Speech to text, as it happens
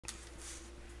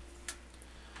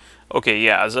Okay,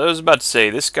 yeah, as I was about to say,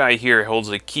 this guy here holds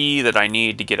a key that I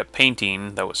need to get a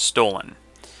painting that was stolen.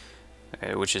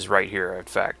 Which is right here, in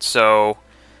fact. So,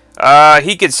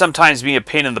 he could sometimes be a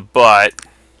pain in the butt.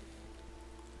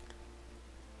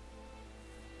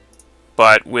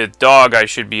 But with Dog, I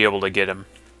should be able to get him.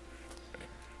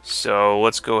 So,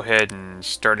 let's go ahead and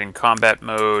start in combat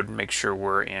mode. Make sure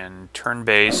we're in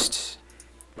turn-based.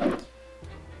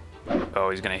 Oh,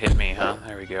 he's going to hit me, huh?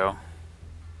 There we go.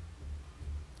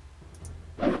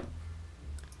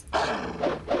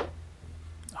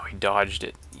 Oh, he dodged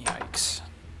it. Yikes.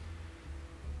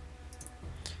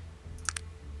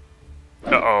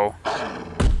 Uh-oh.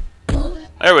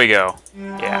 There we go.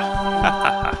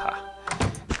 Yeah.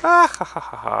 Ha ha ha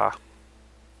ha ha.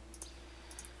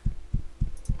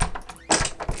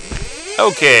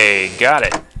 Okay, got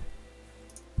it.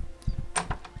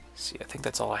 See, I think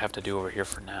that's all I have to do over here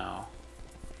for now.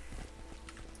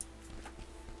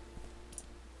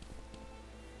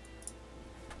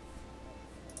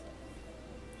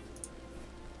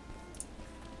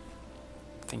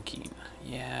 Thinking.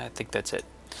 Yeah, I think that's it.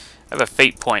 I have a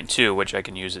fate point too, which I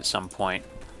can use at some point.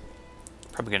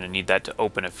 Probably going to need that to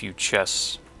open a few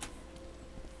chests.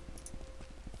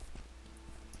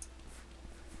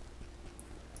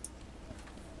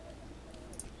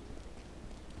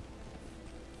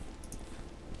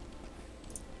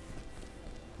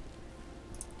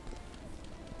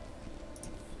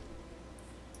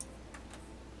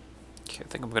 Okay, I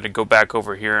think I'm going to go back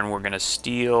over here and we're going to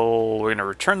steal... We're going to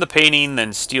return the painting,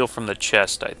 then steal from the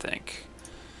chest, I think.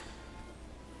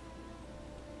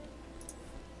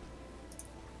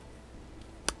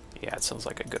 Yeah, it sounds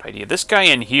like a good idea. This guy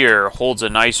in here holds a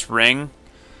nice ring.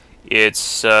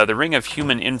 It's the Ring of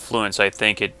Human Influence, I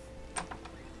think. It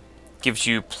gives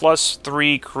you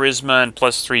 +3 Charisma and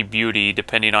 +3 Beauty,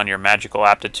 depending on your magical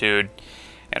aptitude.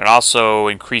 And it also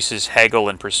increases Haggle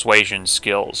and Persuasion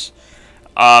skills.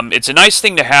 It's a nice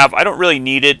thing to have. I don't really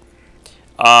need it.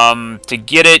 To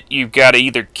get it, you've got to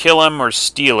either kill him or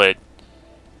steal it.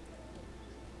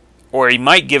 Or he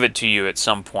might give it to you at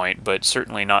some point, but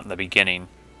certainly not in the beginning.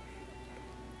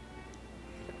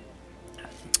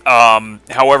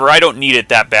 However, I don't need it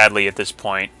that badly at this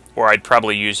point, or I'd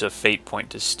probably use a fate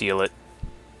point to steal it.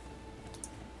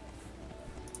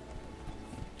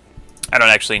 I don't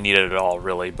actually need it at all,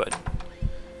 really, but...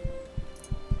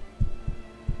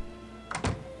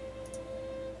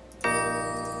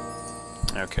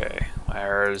 Okay,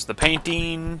 there's the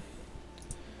painting.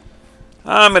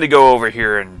 I'm going to go over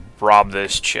here and rob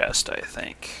this chest, I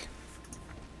think.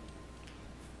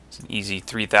 It's an easy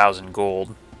 3,000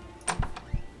 gold.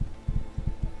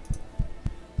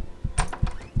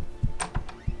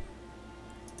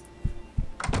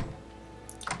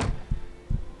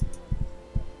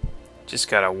 Just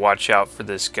gotta watch out for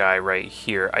this guy right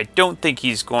here. I don't think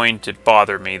he's going to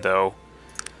bother me, though,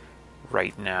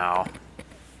 right now.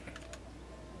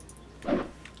 There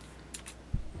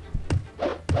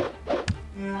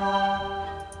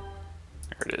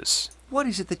it is. What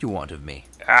is it that you want of me?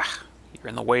 Ah, you're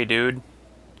in the way, dude.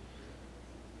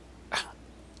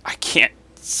 I can't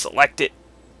select it.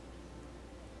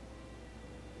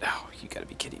 Oh, you gotta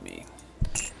be kidding me.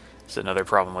 That's another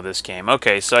problem with this game.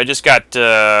 Okay, so I just got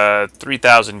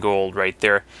 3,000 gold right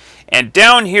there. And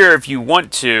down here, if you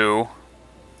want to...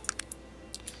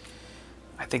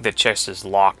 I think the chest is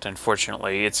locked,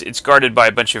 unfortunately. It's guarded by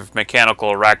a bunch of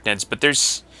mechanical arachnids, but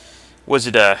there's... Was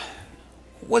it a...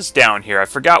 What's down here? I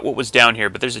forgot what was down here,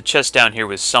 but there's a chest down here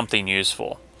with something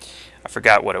useful. I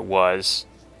forgot what it was.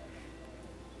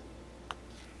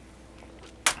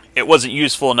 It wasn't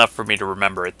useful enough for me to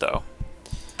remember it, though.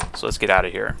 So let's get out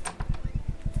of here.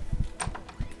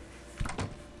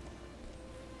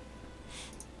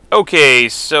 Okay,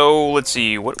 so let's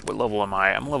see. What level am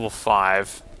I? I'm level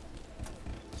 5.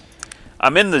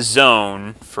 I'm in the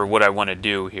zone for what I want to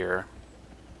do here.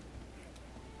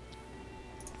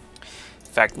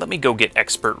 In fact, let me go get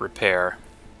Expert Repair.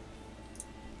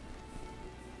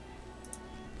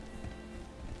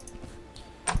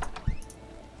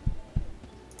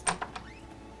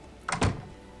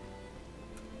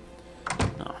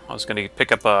 Oh, I was going to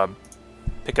pick up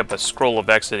a scroll of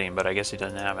exiting, but I guess he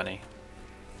doesn't have any.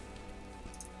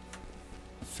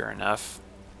 Fair enough.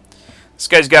 This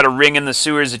guy's got a ring in the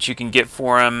sewers that you can get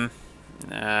for him.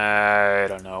 I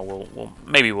don't know.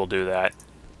 Maybe we'll do that.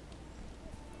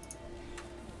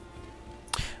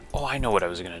 Oh, I know what I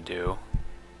was going to do.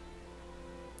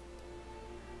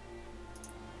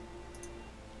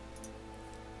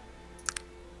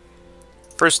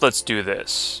 First, let's do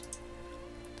this.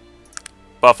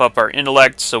 Buff up our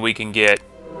intellect so we can get...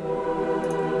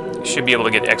 Should be able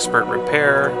to get Expert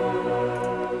Repair.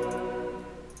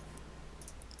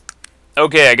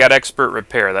 Okay, I got expert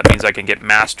repair. That means I can get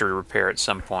master repair at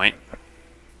some point.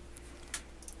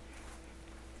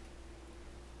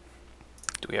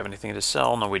 Do we have anything to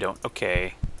sell? No, we don't.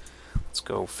 Okay. Let's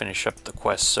go finish up the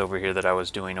quests over here that I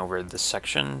was doing over this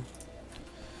section.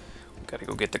 Gotta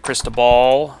go get the crystal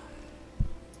ball.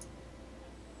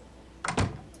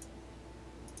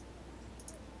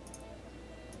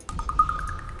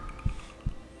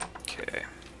 Okay.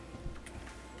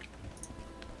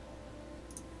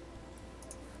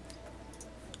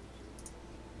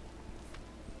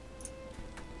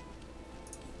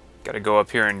 Gotta go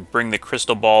up here and bring the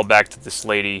crystal ball back to this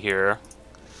lady here.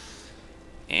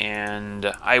 And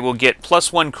I will get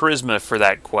 +1 charisma for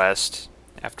that quest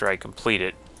after I complete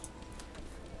it,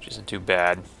 which isn't too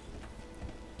bad.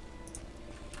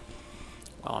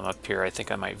 While I'm up here, I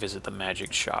think I might visit the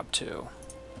magic shop too.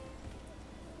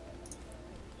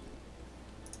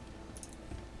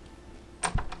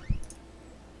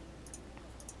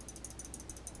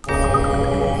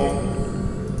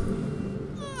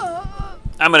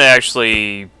 I'm gonna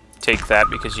actually take that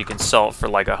because you can sell it for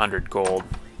like 100 gold.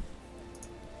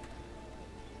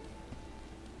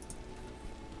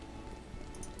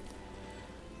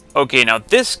 Okay, now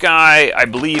this guy, I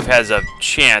believe, has a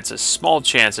chance, a small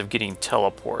chance of getting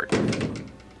teleport.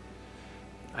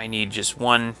 I need just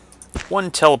one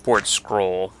teleport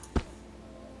scroll.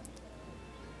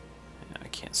 I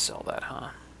can't sell that, huh?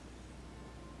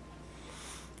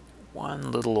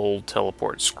 One little old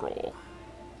teleport scroll.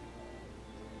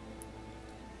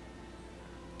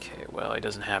 Okay, well, he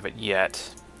doesn't have it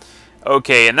yet.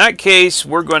 Okay, in that case,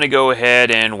 we're going to go ahead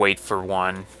and wait for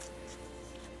one.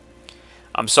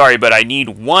 I'm sorry, but I need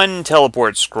one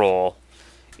teleport scroll.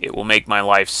 It will make my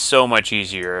life so much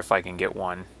easier if I can get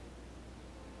one.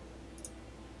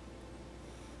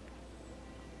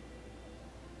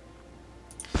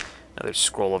 Another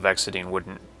scroll of exiting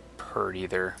wouldn't hurt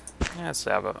either. Yeah,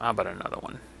 how about another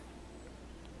one?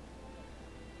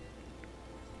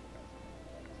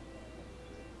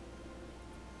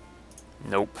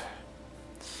 Nope.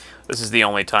 This is the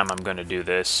only time I'm going to do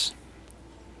this.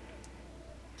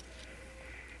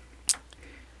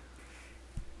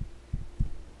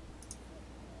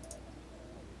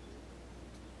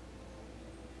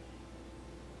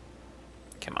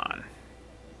 Come on.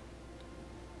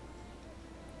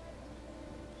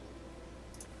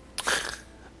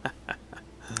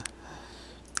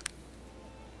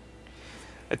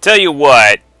 I tell you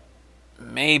what,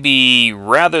 maybe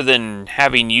rather than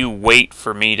having you wait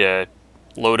for me to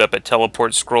load up a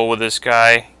teleport scroll with this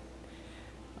guy,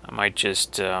 I might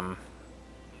just go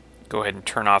ahead and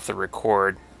turn off the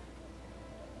record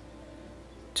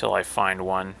till I find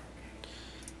one.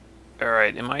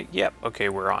 Alright, yep, okay,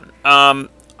 we're on.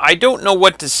 I don't know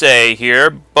what to say here,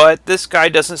 but this guy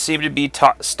doesn't seem to be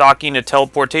stocking a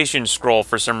teleportation scroll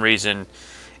for some reason.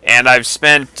 And I've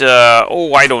spent,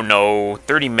 oh, I don't know,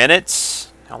 30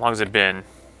 minutes? How long has it been?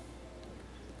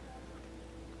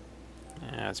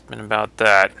 Yeah, it's been about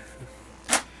that.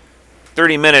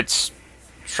 30 minutes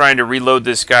trying to reload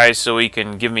this guy so he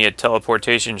can give me a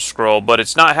teleportation scroll, but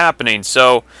it's not happening,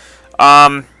 so,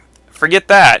 forget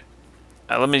that.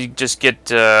 Let me just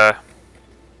get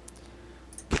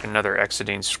another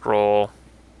exiting scroll.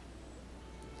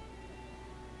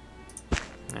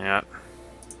 Yeah.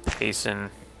 Hasten.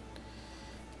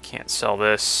 Can't sell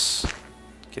this.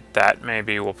 Get that,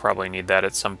 maybe. We'll probably need that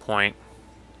at some point.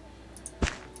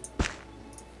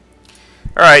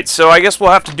 Alright, so I guess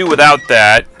we'll have to do without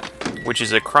that, which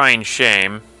is a crying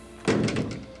shame.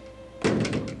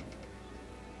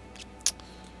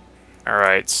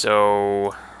 Alright,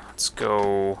 so let's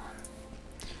go.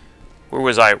 Where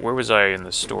was I in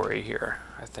the story here?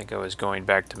 I think I was going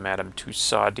back to Madame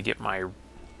Tussaud to get my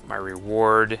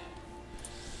reward.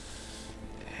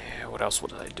 What else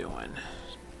was I doing?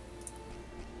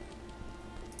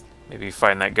 Maybe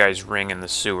find that guy's ring in the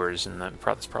sewers, and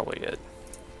that's probably it.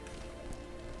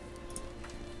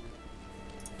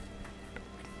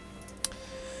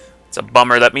 It's a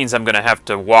bummer. That means I'm going to have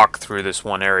to walk through this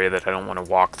one area that I don't want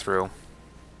to walk through.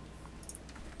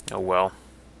 Oh well.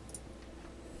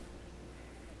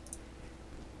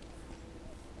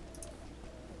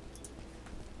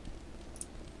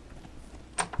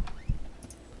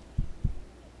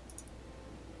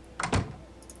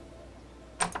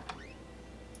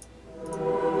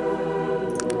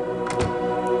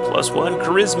 +1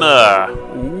 charisma.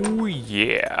 Ooh,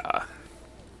 yeah.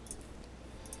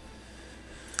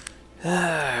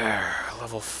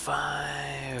 Level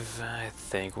 5. I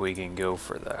think we can go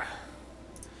for the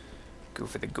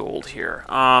gold here.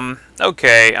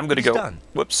 Okay, I'm gonna go. Done.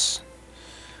 Whoops.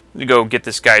 I'm gonna go get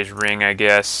this guy's ring, I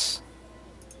guess.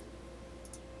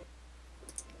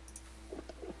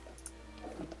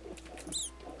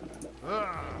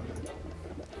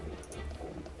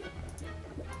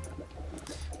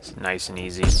 nice and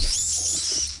easy.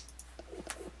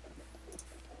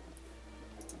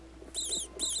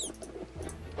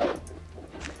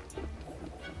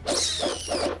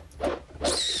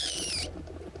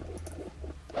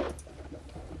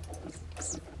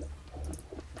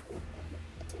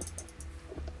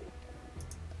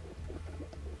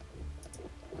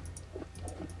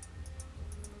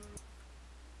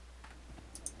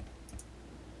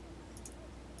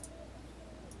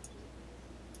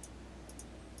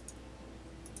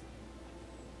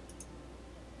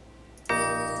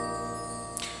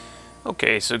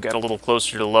 Okay, so got a little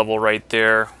closer to level right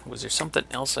there. Was there something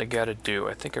else I gotta do?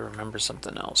 I think I remember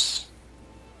something else.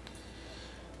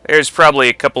 There's probably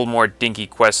a couple more dinky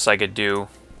quests I could do.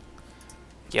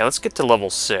 Yeah, let's get to level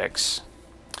 6.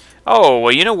 Oh,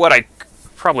 well, you know what I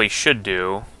probably should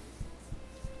do?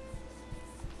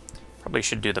 Probably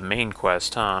should do the main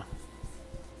quest, huh?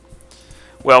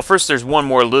 Well, first there's one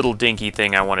more little dinky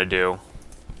thing I want to do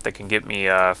that can get me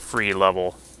a free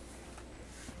level.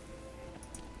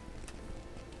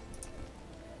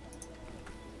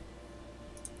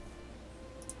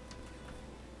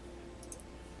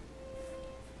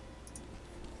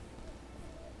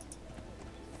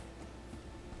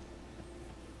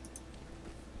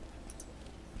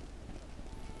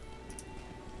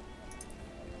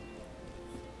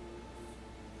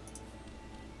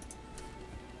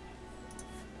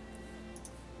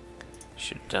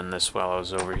 Should have done this while I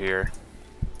was over here.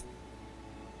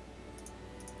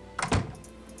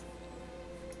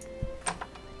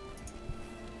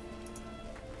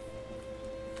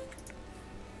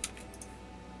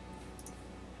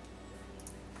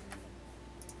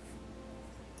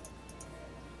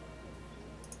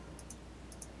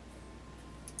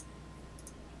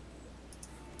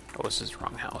 Oh, this is the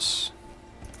wrong house.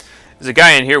 There's a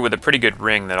guy in here with a pretty good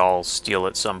ring that I'll steal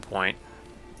at some point.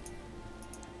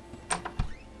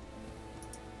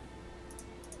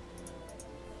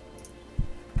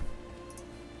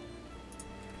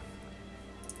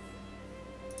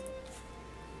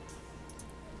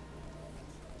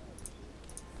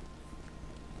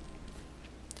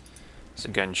 It's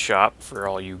a gun shop for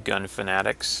all you gun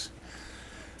fanatics.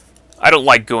 I don't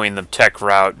like going the tech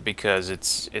route because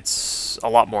it's a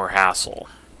lot more hassle.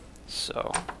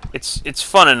 So it's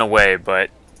fun in a way,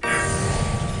 but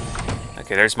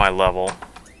okay, there's my level.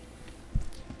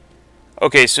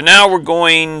 Okay, so now we're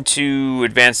going to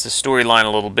advance the storyline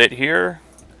a little bit here.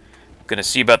 I'm gonna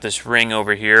see about this ring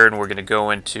over here, and we're gonna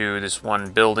go into this one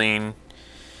building.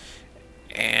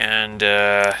 And,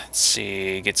 let's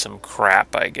see, get some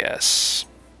crap, I guess.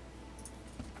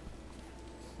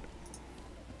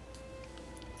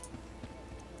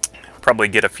 Probably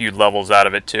get a few levels out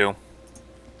of it, too.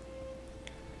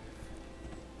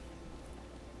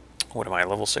 What am I,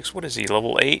 level 6? What is he,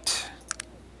 level 8?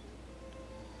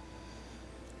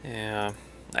 Yeah,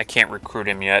 I can't recruit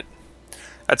him yet.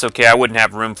 That's okay, I wouldn't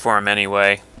have room for him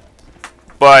anyway.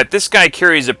 But this guy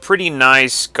carries a pretty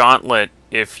nice gauntlet.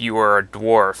 If you are a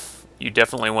dwarf, you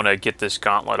definitely want to get this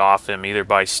gauntlet off him, either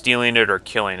by stealing it or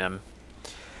killing him.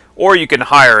 Or you can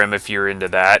hire him if you're into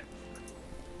that.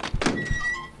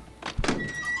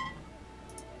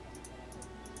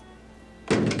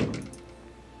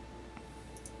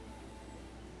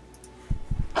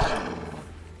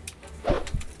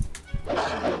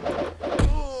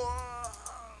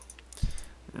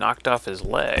 Knocked off his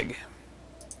leg.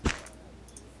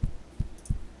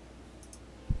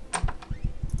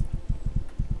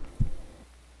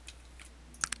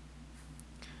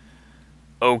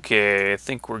 Okay, I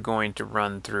think we're going to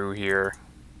run through here.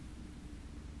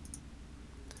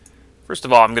 First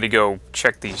of all, I'm going to go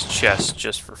check these chests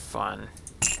just for fun.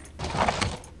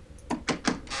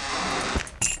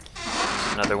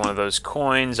 Another one of those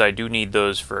coins. I do need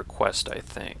those for a quest, I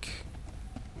think.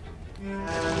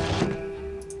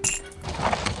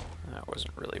 That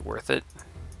wasn't really worth it.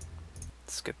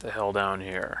 Let's get the hell down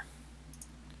here.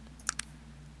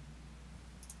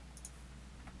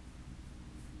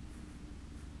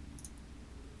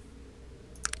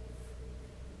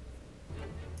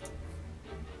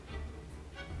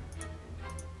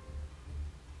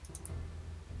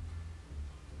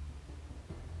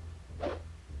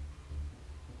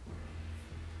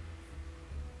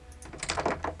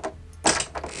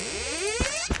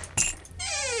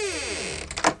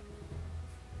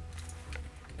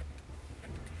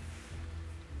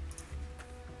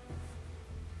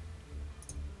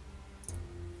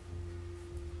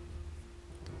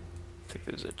 I think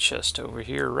there's a chest over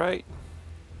here, right?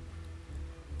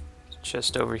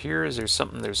 Chest over here. Is there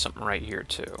something? There's something right here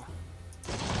too.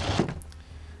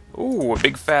 Ooh, a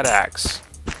big fat axe.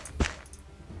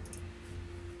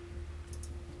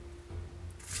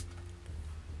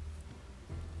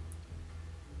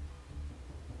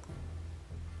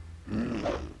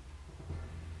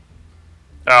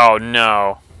 Oh,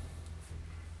 no.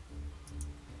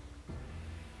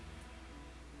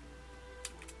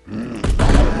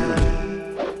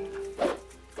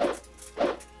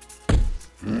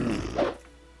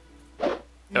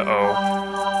 Uh-oh.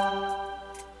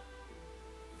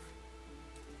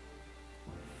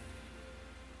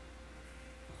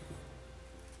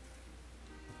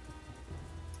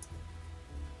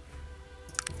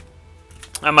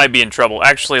 I might be in trouble.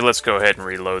 Actually, let's go ahead and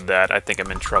reload that. I think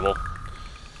I'm in trouble.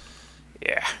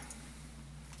 Yeah.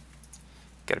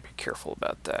 Gotta be careful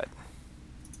about that.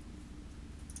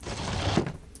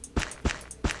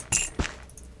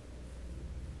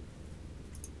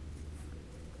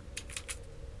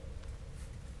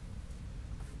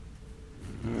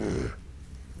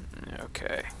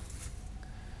 Okay.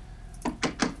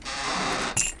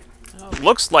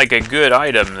 Looks like a good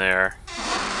item there.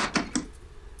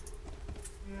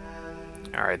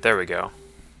 Alright, there we go.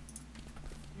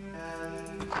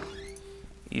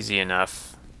 Easy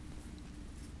enough.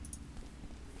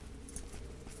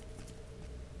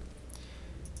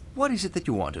 What is it that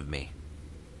you want of me?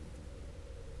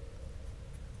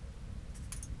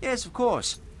 Yes, of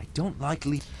course. I don't like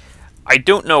I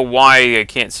don't know why I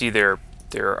can't see their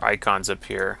icons up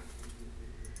here.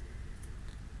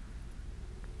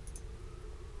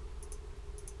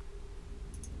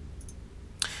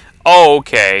 Oh,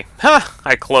 okay. Huh,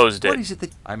 I closed it. What is it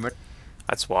that I'm...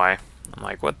 That's why. I'm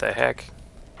like, what the heck?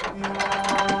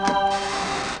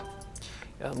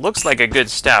 It looks like a good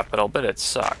staff, but I'll bet it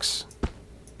sucks.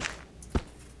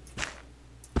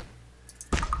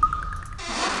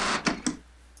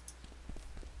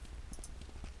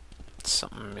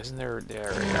 Something, isn't there?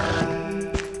 There we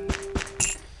are.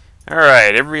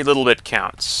 Alright, every little bit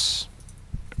counts.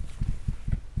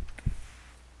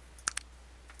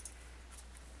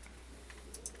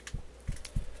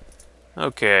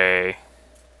 Okay.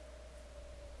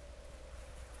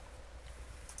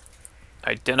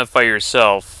 Identify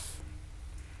yourself.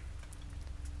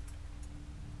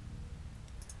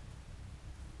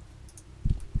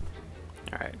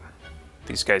 Alright.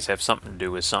 These guys have something to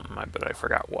do with something, but I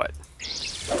forgot what.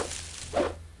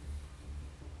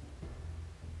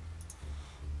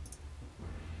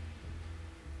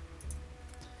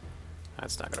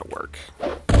 That's not gonna work.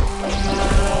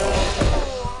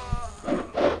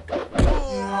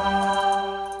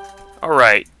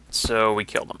 Alright, so we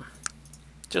killed them.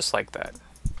 Just like that.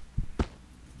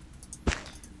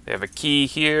 They have a key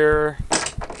here.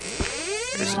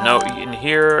 There's a note in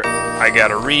here. I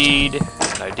gotta read,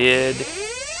 and I did.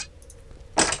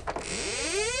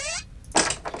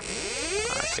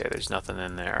 Okay, there's nothing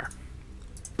in there.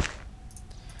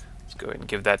 Let's go ahead and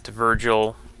give that to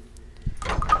Virgil.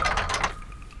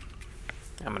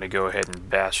 I'm gonna go ahead and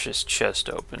bash his chest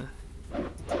open.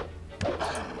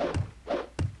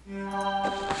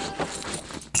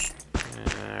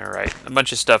 Alright, a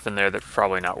bunch of stuff in there that's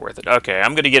probably not worth it. Okay,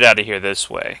 I'm gonna get out of here this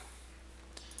way.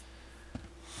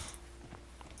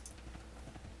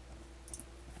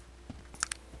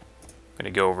 I'm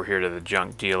gonna go over here to the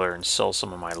junk dealer and sell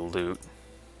some of my loot.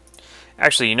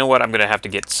 Actually, you know what? I'm gonna have to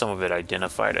get some of it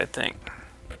identified, I think.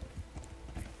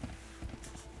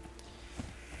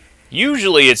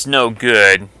 Usually it's no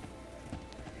good.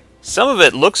 Some of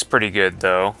it looks pretty good,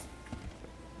 though.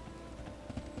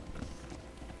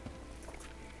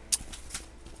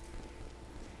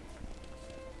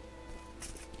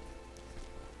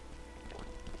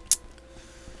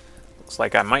 Looks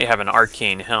like I might have an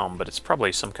arcane helm, but it's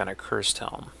probably some kind of cursed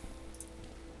helm.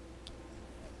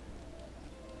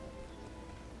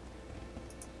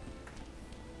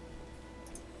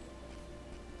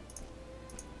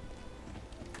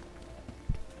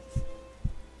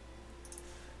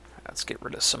 Let's get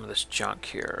rid of some of this junk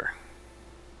here.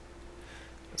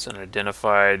 That's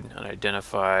unidentified,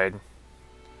 unidentified.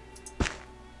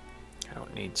 I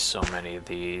don't need so many of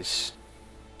these.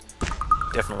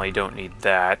 Definitely don't need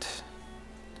that.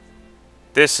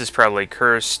 This is probably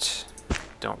cursed.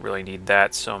 Don't really need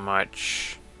that so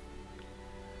much.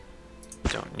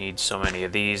 Don't need so many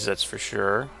of these, that's for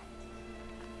sure.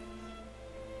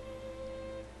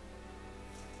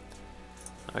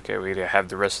 Okay, we gotta have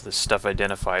the rest of this stuff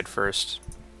identified first.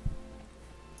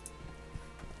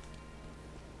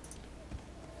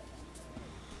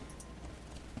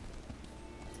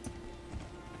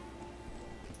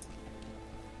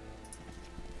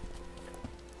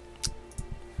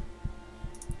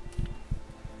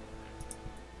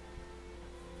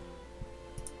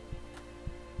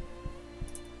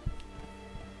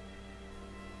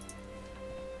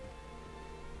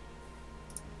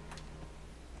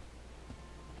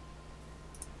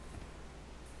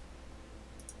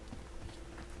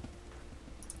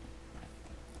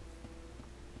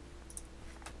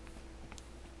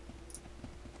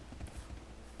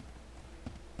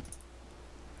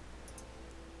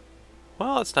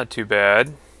 Well, that's not too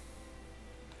bad.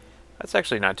 That's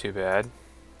actually not too bad.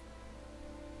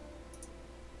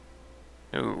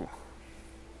 Ooh.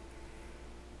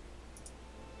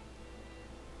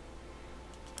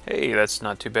 Hey, that's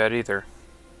not too bad either.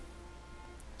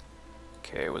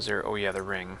 Okay, was there... Oh yeah, the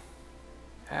ring.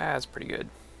 Ah, that's pretty good.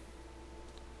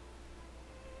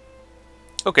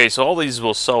 Okay, so all these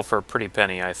will sell for a pretty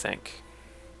penny, I think.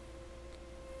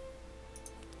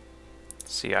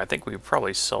 See, I think we could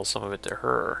probably sell some of it to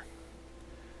her.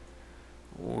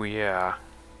 Oh, yeah.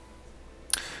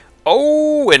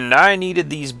 Oh, and I needed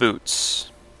these boots.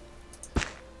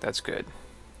 That's good.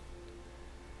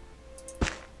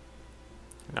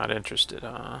 Not interested,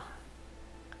 huh?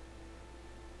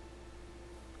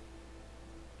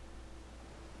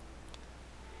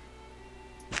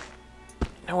 You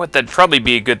know what? That'd probably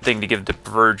be a good thing to give to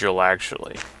Virgil,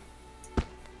 actually.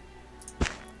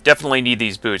 Definitely need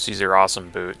these boots. These are awesome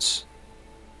boots.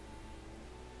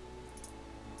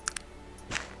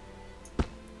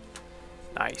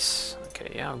 Nice.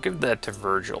 Okay, yeah, I'll give that to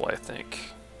Virgil, I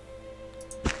think.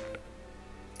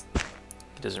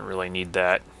 He doesn't really need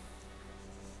that.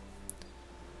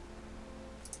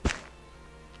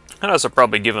 I'd also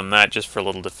probably give him that just for a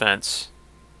little defense.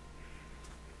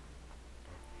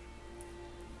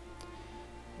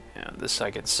 And this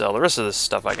I can sell. The rest of this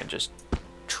stuff I can just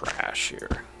trash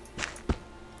here.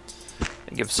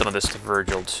 And give some of this to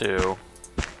Virgil, too.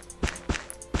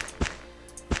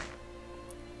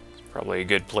 It's probably a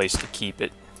good place to keep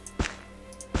it.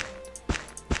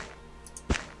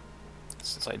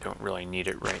 Since I don't really need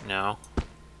it right now.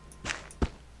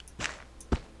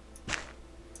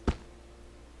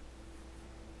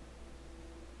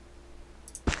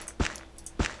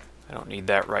 I don't need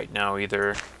that right now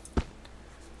either.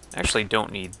 I actually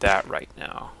don't need that right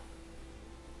now.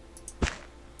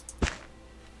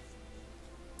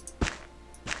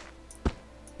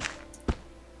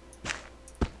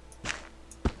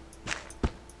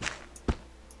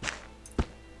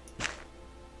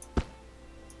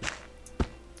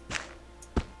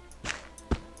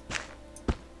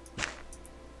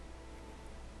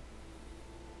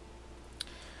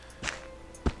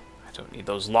 I don't need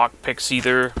those lockpicks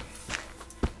either.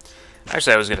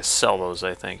 Actually, I was going to sell those,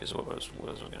 I think, is what I was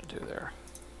going to do there.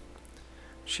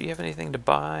 Does she have anything to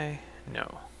buy?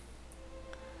 No.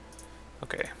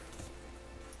 Okay.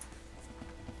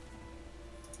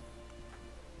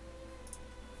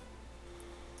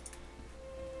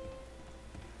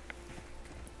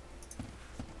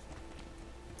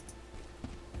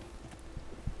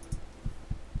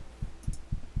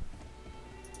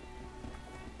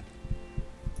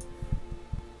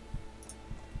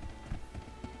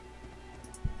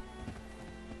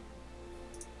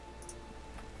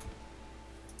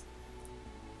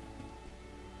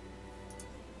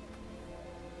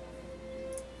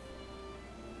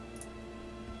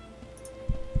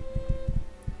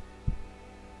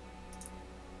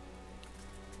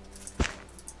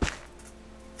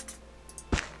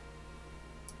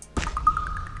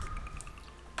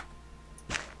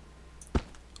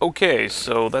 Okay,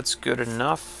 so that's good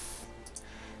enough.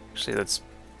 Actually, let's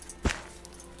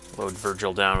load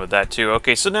Virgil down with that too.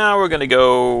 Okay, so now we're going to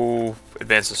go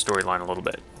advance the storyline a little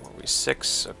bit. What are we,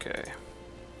 6? Okay.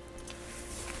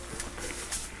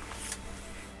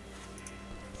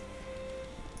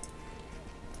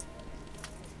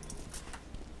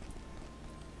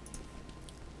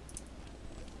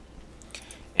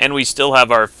 And we still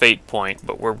have our fate point,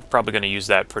 but we're probably going to use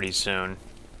that pretty soon.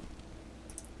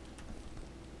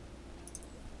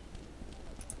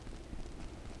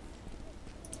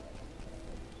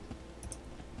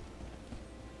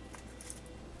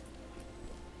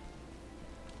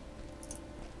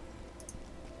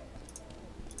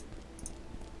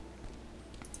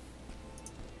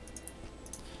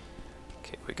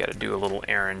 Okay, we got to do a little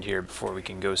errand here before we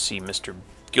can go see Mr.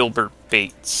 Gilbert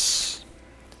Bates.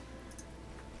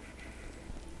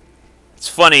 It's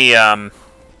funny,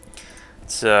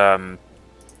 it's a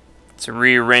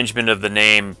rearrangement of the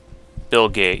name Bill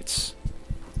Gates,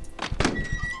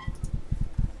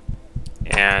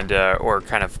 and or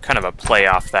kind of a play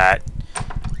off that.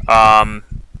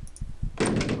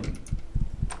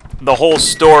 The whole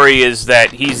story is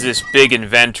that he's this big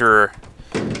inventor,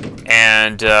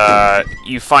 and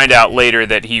you find out later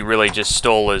that he really just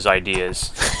stole his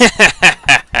ideas.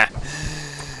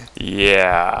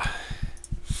 Yeah.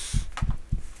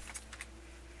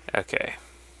 Okay.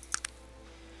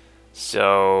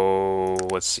 So,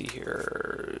 let's see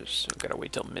here. So, we've got to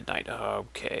wait till midnight.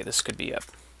 Okay, this could be up.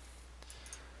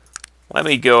 Let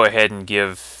me go ahead and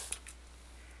give...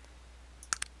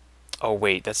 Oh,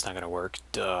 wait, that's not going to work.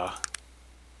 Duh.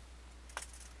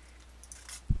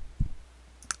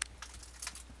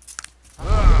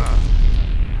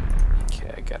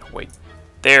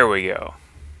 There we go.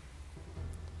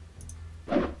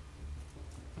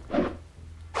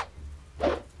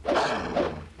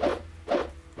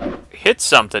 Hit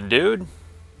something, dude.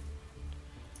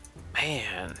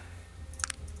 Man.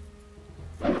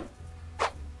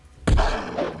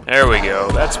 There we go.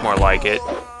 That's more like it.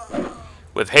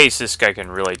 With haste, this guy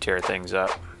can really tear things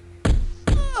up.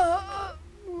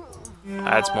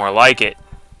 That's more like it.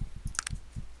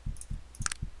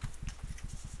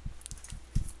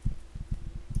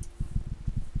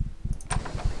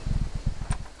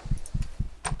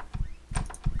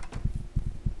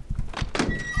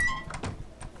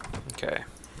 Okay.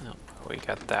 Oh, we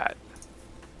got that.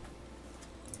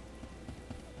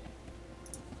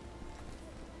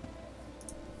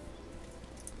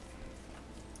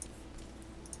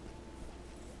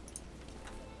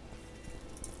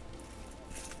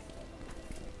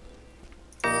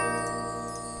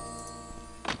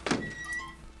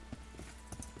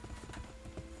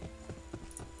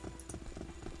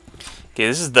 Okay,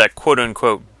 this is the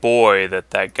quote-unquote boy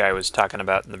that guy was talking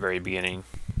about in the very beginning.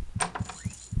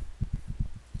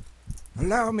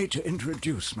 Allow me to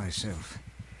introduce myself.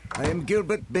 I am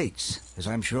Gilbert Bates, as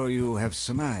I'm sure you have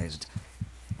surmised.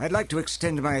 I'd like to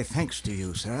extend my thanks to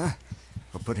you, sir,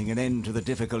 for putting an end to the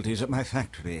difficulties at my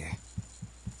factory.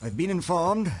 I've been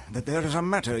informed that there is a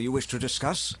matter you wish to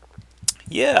discuss.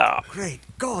 Yeah. Great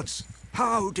gods!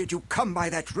 How did you come by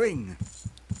that ring?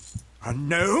 A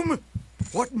gnome?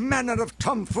 What manner of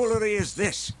tomfoolery is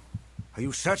this? Are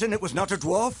you certain it was not a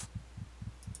dwarf?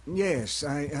 Yes,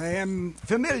 I am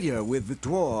familiar with the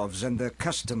dwarves and their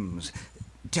customs.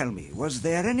 Tell me, was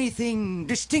there anything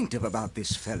distinctive about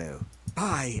this fellow?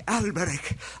 By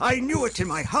Alberic, I knew it in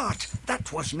my heart.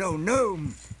 That was no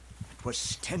gnome. It was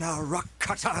Stena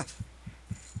Rockcutter.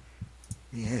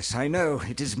 Yes, I know,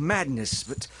 it is madness,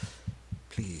 but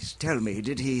please tell me,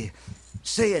 did he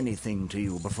say anything to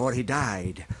you before he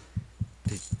died?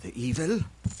 The evil?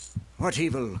 What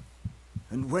evil?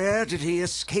 And where did he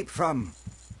escape from?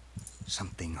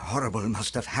 Something horrible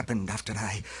must have happened after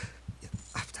I...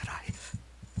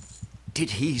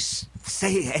 Did he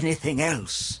say anything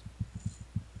else?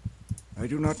 I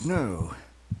do not know.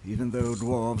 Even though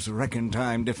dwarves reckon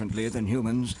time differently than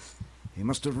humans, he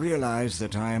must have realized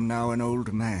that I am now an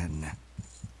old man.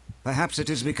 Perhaps it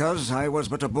is because I was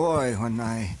but a boy when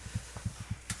I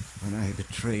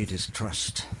betrayed his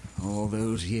trust all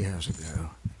those years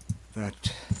ago.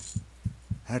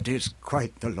 That is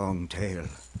quite the long tale.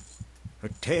 A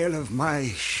tale of my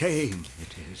shame,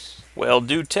 it is. Well,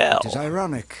 do tell. It is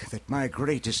ironic that my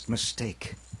greatest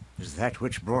mistake is that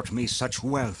which brought me such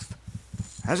wealth.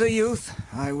 As a youth,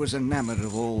 I was enamored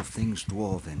of all things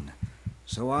dwarven,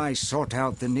 so I sought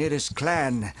out the nearest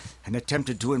clan and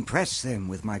attempted to impress them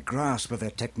with my grasp of their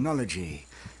technology.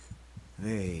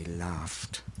 They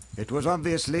laughed. It was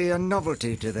obviously a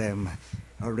novelty to them,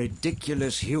 a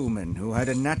ridiculous human who had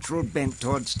a natural bent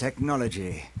towards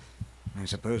technology. I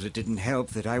suppose it didn't help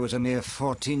that I was a mere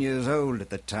 14 years old at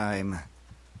the time.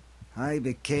 I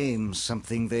became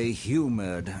something they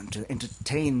humored to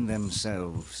entertain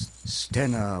themselves.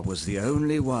 Stena was the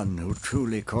only one who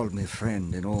truly called me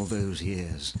friend in all those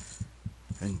years.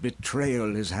 And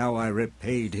betrayal is how I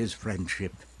repaid his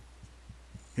friendship.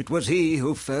 It was he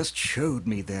who first showed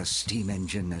me their steam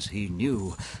engine, as he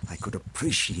knew I could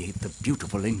appreciate the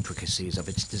beautiful intricacies of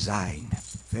its design.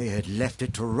 They had left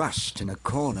it to rust in a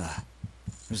corner,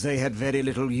 as they had very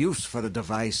little use for a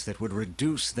device that would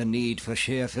reduce the need for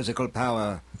sheer physical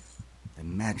power.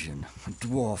 Imagine a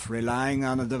dwarf relying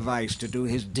on a device to do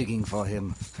his digging for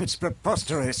him. It's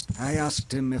preposterous. I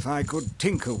asked him if I could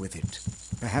tinker with it,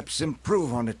 perhaps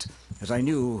improve on it, as I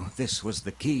knew this was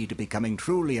the key to becoming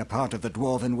truly a part of the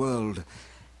dwarven world.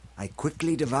 I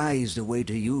quickly devised a way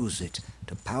to use it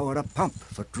to power a pump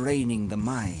for draining the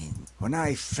mine. When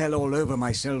I fell all over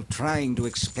myself trying to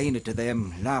explain it to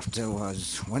them, laughter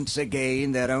was, once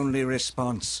again, their only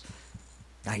response.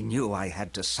 I knew I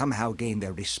had to somehow gain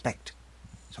their respect,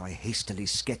 so I hastily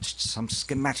sketched some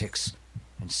schematics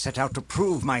and set out to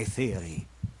prove my theory.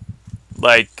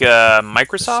 Like,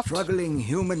 Microsoft? The struggling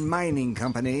human mining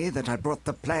company that I brought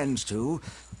the plans to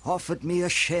offered me a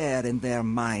share in their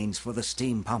mines for the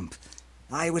steam pump.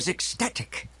 I was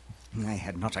ecstatic. I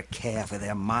had not a care for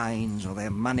their mines or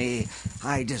their money.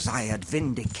 I desired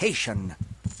vindication.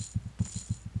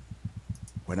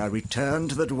 When I returned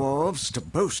to the dwarves to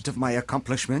boast of my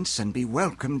accomplishments and be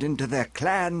welcomed into their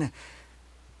clan,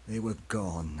 they were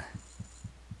gone.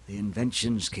 The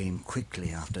inventions came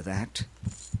quickly after that,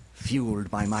 fueled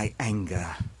by my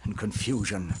anger and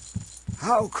confusion.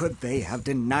 How could they have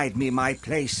denied me my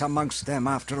place amongst them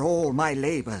after all my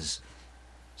labors?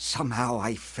 Somehow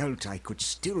I felt I could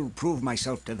still prove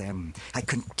myself to them. I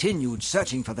continued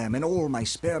searching for them in all my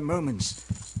spare moments,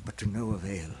 but to no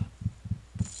avail.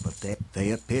 But they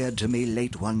appeared to me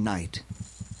late one night,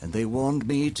 and they warned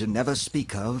me to never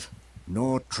speak of,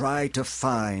 nor try to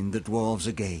find the dwarves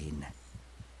again.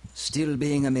 Still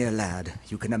being a mere lad,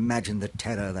 you can imagine the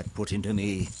terror that put into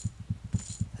me.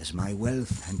 As my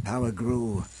wealth and power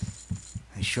grew,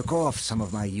 I shook off some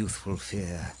of my youthful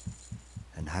fear,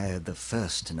 and hired the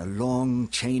first in a long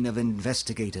chain of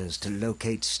investigators to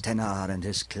locate Stenar and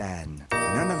his clan.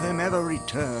 None of them ever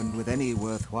returned with any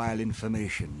worthwhile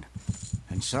information,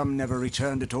 and some never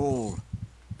returned at all.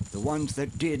 The ones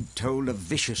that did told of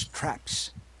vicious traps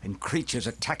and creatures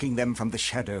attacking them from the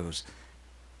shadows.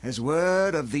 As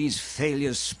word of these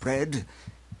failures spread,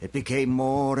 it became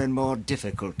more and more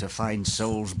difficult to find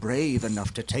souls brave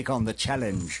enough to take on the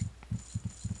challenge.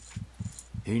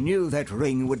 He knew that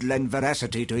ring would lend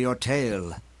veracity to your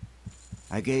tale.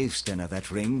 I gave Stenner that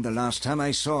ring the last time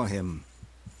I saw him.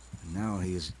 Now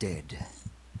he is dead.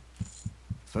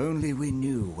 If only we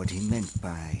knew what he meant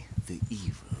by the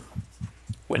evil.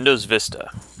 Windows Vista.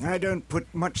 I don't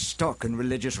put much stock in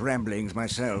religious ramblings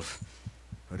myself,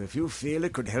 but if you feel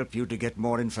it could help you to get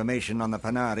more information on the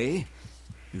Panari,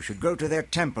 you should go to their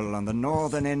temple on the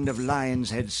northern end of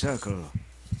Lion's Head Circle.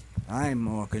 I'm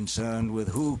more concerned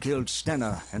with who killed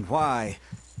Stenner and why,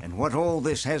 and what all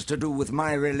this has to do with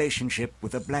my relationship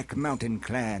with the Black Mountain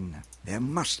clan. There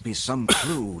must be some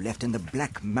clue left in the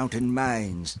Black Mountain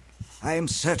mines. I am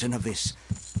certain of this.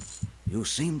 You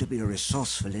seem to be a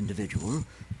resourceful individual.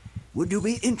 Would you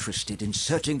be interested in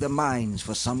searching the mines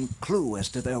for some clue as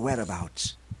to their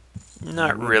whereabouts? Not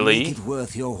It would really. make it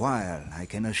worth your while, I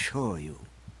can assure you.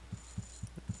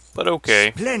 But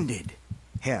okay. Splendid!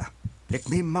 Here, let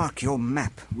me mark your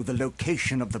map with the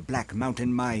location of the Black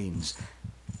Mountain mines.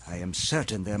 I am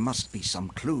certain there must be some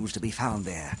clues to be found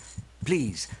there.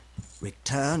 Please,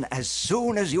 return as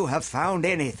soon as you have found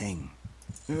anything.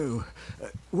 Oh,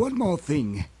 one more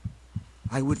thing.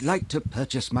 I would like to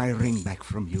purchase my ring back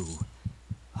from you.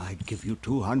 I'd give you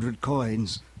 200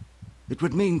 coins. It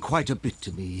would mean quite a bit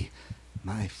to me.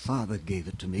 My father gave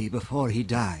it to me before he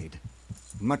died.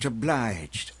 Much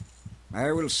obliged.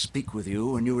 I will speak with you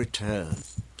when you return.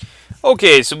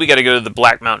 Okay, so we gotta go to the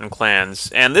Black Mountain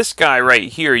clans. And this guy right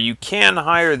here, you can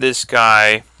hire this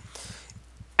guy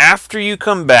after you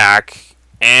come back,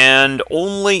 and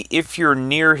only if you're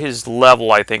near his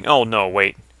level, I think. Oh, no,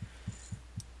 wait.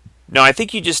 No, I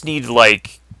think you just need,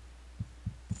 like,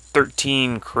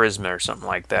 13 charisma or something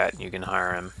like that, and you can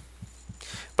hire him.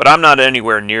 But I'm not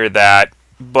anywhere near that.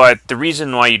 But the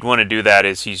reason why you'd want to do that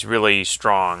is he's really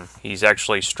strong. He's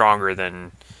actually stronger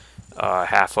than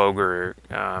half ogre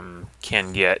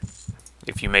can get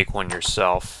if you make one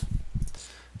yourself.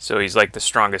 So he's like the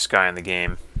strongest guy in the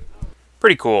game.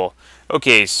 Pretty cool.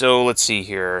 Okay, so let's see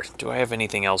here. Do I have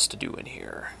anything else to do in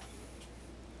here?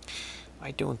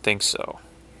 I don't think so.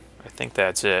 I think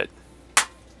that's it.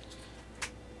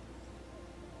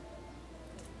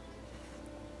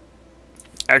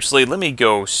 Actually, let me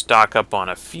go stock up on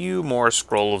a few more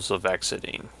scrolls of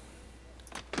exiting.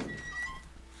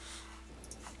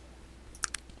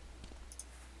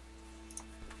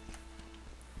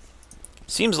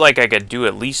 Seems like I could do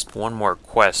at least one more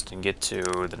quest and get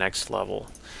to the next level.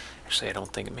 Actually, I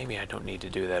don't think... Maybe I don't need to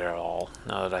do that at all,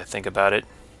 now that I think about it.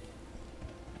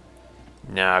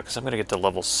 No, because I'm going to get to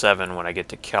level 7 when I get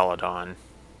to Caledon.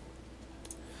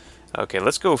 Okay,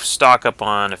 let's go stock up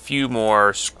on a few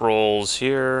more scrolls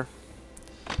here.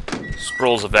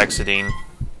 Scrolls of exiting.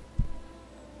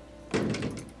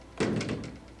 Let's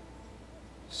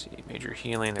see, major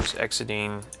healing, there's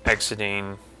exiting,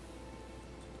 exiting.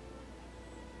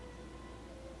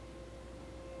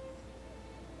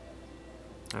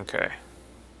 Okay.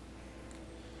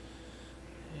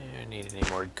 I need any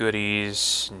more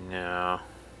goodies? No.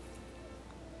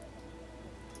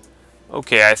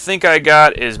 Okay, I think I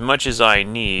got as much as I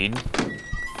need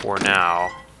for now.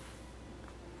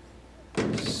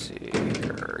 Let's see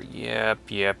here. Yep.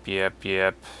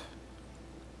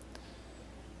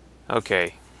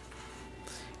 Okay.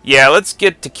 Yeah, let's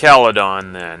get to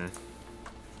Caledon then.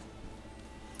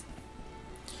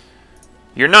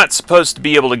 You're not supposed to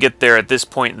be able to get there at this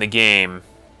point in the game,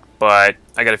 but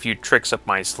I got a few tricks up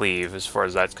my sleeve as far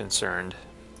as that's concerned.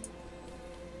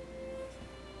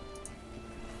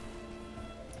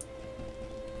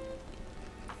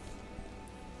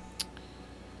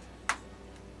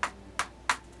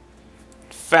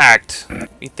 In fact,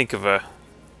 let me think of a...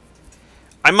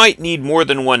 I might need more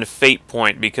than one fate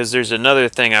point because there's another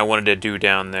thing I wanted to do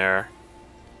down there.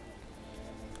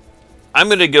 I'm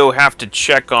going to go have to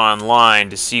check online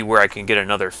to see where I can get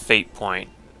another fate point.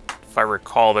 If I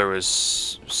recall, there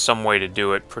was some way to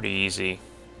do it pretty easy.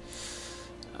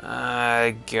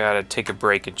 I gotta take a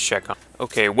break and check on...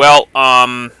 Okay, well,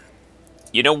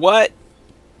 you know what?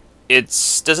 It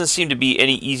doesn't seem to be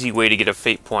any easy way to get a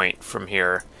fate point from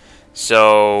here.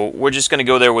 So we're just going to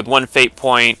go there with one fate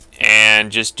point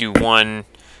and just do one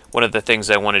of the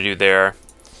things I want to do there.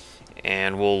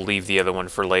 And we'll leave the other one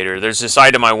for later. There's this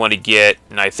item I want to get,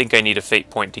 and I think I need a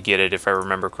fate point to get it if I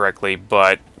remember correctly.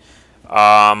 But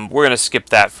we're going to skip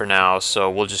that for now. So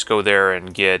we'll just go there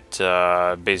and get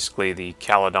basically the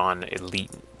Caledon Elite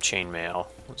Chainmail.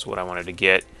 That's what I wanted to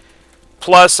get.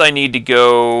 Plus I need to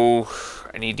go...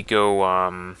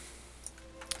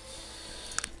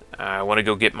 I want to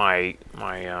go get my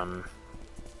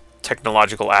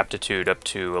technological aptitude up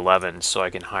to 11 so I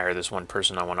can hire this one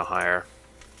person I want to hire.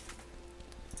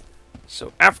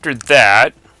 So after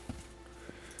that,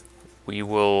 we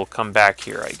will come back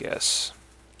here, I guess.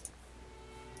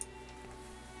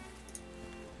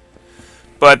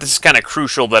 But this is kind of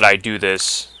crucial that I do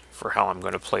this for how I'm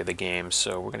going to play the game.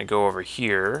 So we're going to go over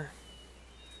here.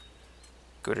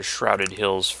 Go to Shrouded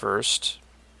Hills first.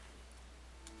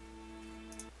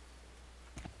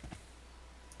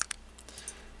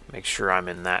 Make sure I'm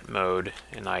in that mode,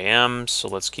 and I am, so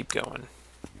let's keep going.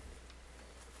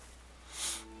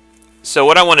 So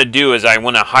what I want to do is I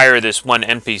want to hire this one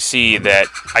NPC that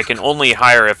I can only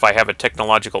hire if I have a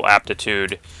technological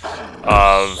aptitude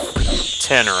of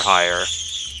 10 or higher.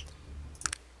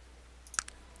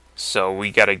 So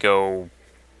we gotta go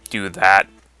do that.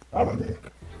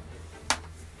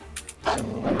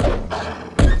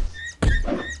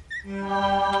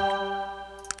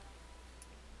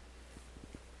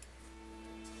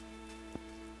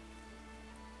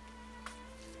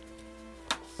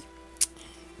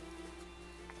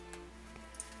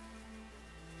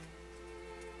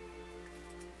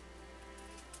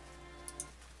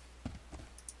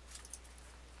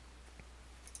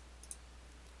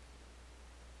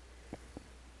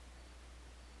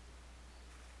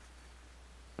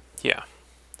 Yeah,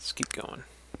 let's keep going.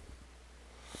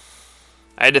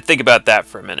 I had to think about that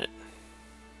for a minute.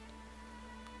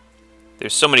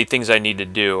 There's so many things I need to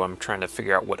do. I'm trying to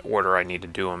figure out what order I need to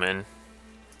do them in.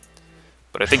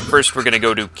 But I think first we're going to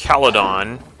go to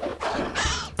Caledon.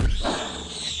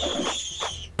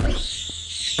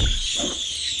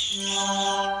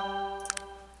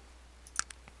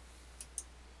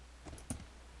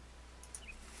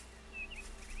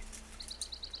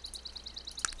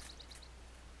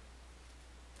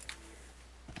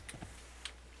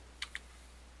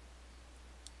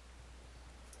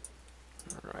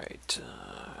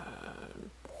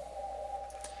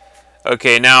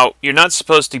 Okay, now, you're not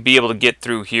supposed to be able to get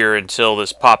through here until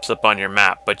this pops up on your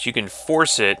map, but you can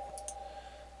force it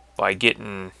by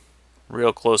getting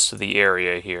real close to the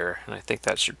area here, and I think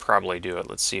that should probably do it.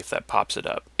 Let's see if that pops it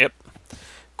up. Yep.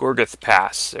 Gorgoth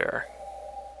Pass there.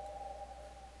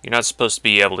 You're not supposed to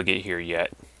be able to get here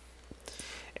yet.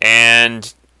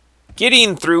 And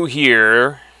getting through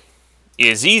here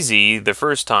is easy the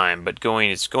first time, but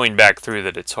it's going back through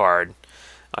that it's hard.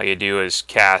 All you do is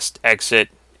cast Exit,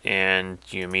 and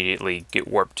you immediately get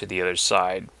warped to the other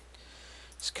side.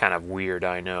 It's kind of weird,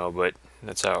 I know, but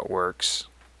that's how it works.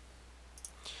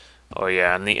 Oh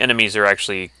yeah, and the enemies are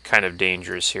actually kind of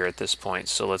dangerous here at this point,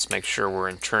 so let's make sure we're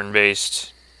in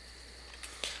turn-based.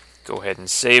 Go ahead and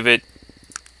save it.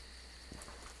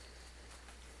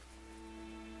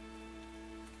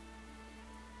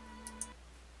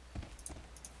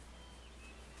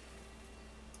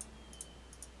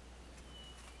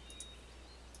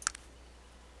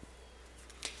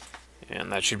 And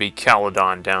that should be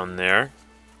Caledon down there.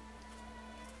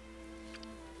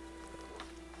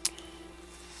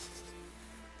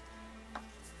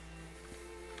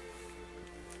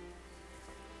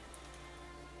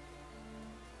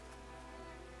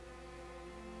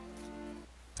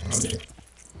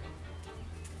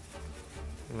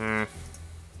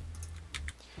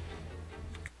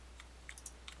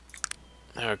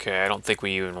 Okay, I don't think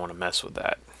we even want to mess with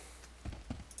that.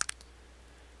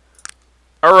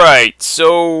 Alright,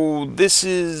 so this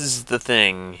is the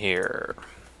thing here.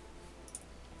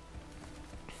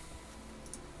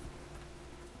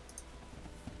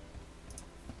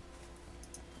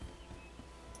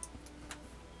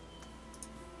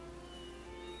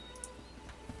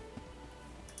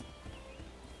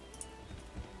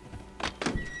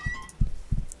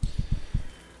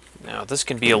 Now, this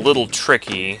can be a little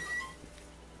tricky,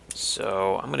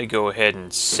 so I'm going to go ahead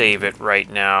and save it right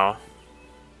now.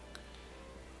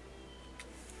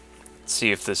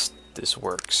 See if this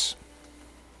works.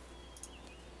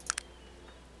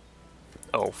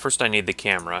 Oh, first I need the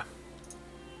camera.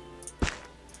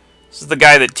 This is the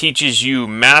guy that teaches you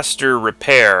master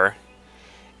repair,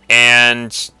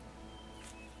 and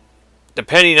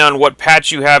depending on what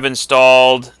patch you have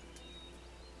installed,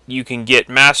 you can get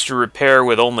master repair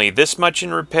with only this much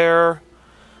in repair,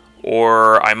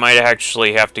 or I might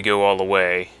actually have to go all the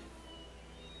way.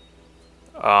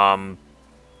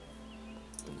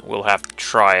 We'll have to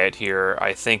try it here.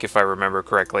 I think if I remember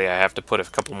correctly, I have to put a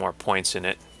couple more points in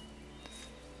it.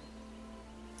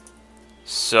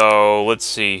 So, let's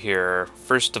see here.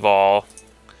 First of all,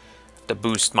 I have to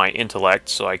boost my intellect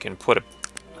so I can put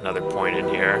another point in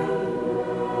here.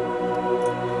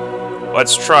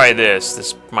 Let's try this.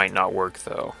 This might not work,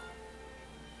 though.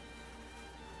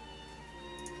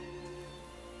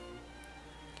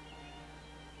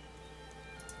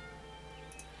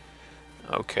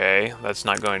 Okay, that's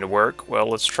not going to work. Well,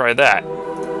 let's try that.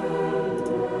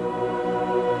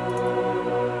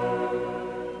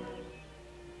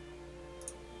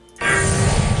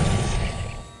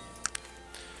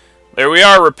 There we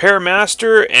are, Repair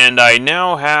Master, and I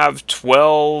now have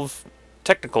 12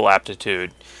 technical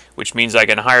aptitude, which means I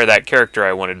can hire that character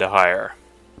I wanted to hire.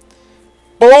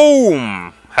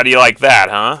 Boom! How do you like that,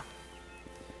 huh?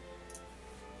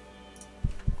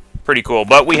 Pretty cool,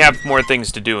 but we have more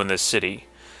things to do in this city.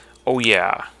 Oh,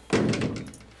 yeah.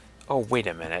 Oh, wait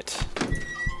a minute.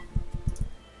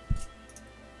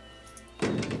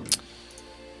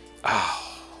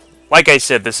 Oh, like I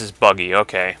said, this is buggy.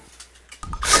 Okay.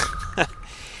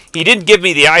 He didn't give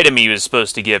me the item he was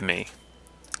supposed to give me.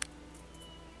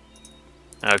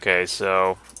 Okay,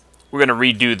 so we're going to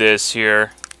redo this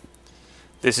here.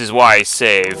 This is why I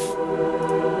save.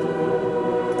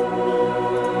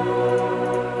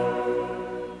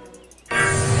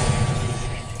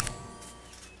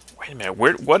 Wait a minute,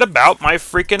 what about my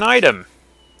freaking item?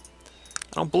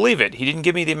 I don't believe it. He didn't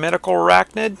give me the medical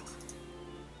arachnid?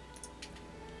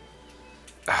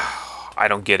 I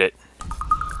don't get it.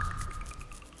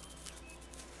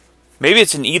 Maybe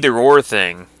it's an either-or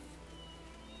thing.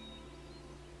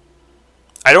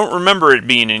 I don't remember it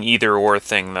being an either-or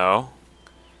thing, though.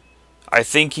 I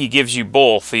think he gives you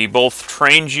both. He both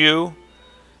trains you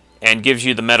and gives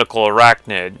you the medical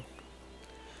arachnid.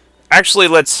 Actually,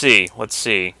 let's see. Let's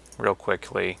see real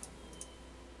quickly.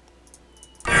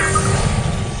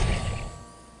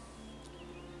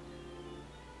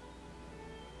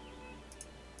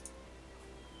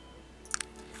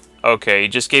 Okay, he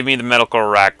just gave me the medical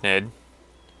arachnid.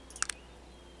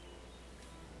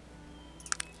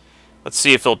 Let's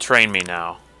see if he'll train me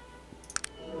now.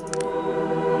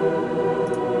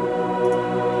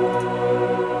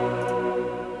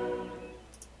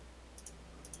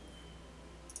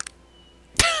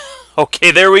 Okay,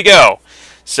 there we go.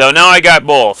 So now I got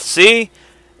both. See?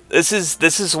 This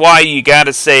is why you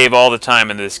gotta save all the time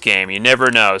in this game. You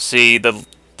never know. See, the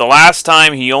last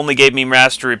time he only gave me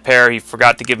master repair, he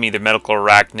forgot to give me the medical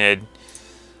arachnid.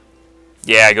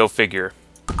 Yeah, go figure.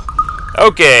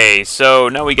 Okay, so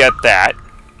now we got that.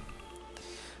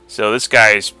 So this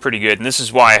guy is pretty good, and this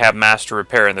is why I have master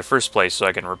repair in the first place, so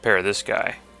I can repair this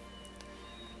guy.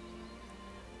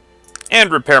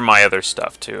 And repair my other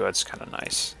stuff too. That's kind of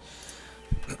nice.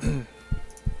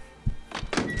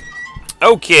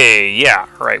 Okay, yeah.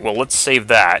 Alright, well, let's save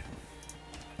that.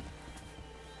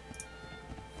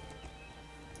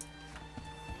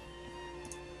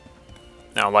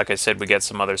 Now, like I said, we got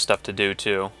some other stuff to do,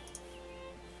 too.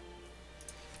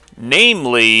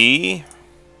 Namely,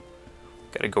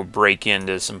 gotta go break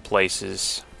into some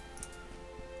places.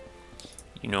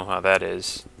 You know how that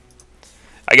is.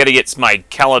 I gotta get my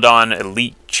Caledon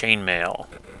Elite Chainmail.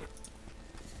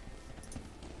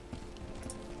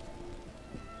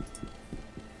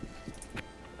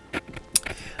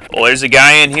 Well, there's a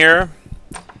guy in here.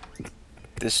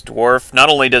 This dwarf. Not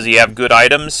only does he have good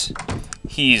items,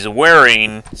 he's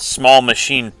wearing small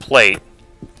machine plate.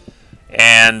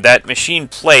 And that machine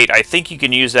plate, I think you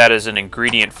can use that as an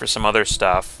ingredient for some other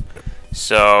stuff.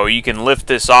 So you can lift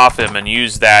this off him and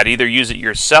use that. Either use it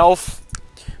yourself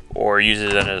or use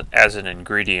it as an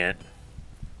ingredient.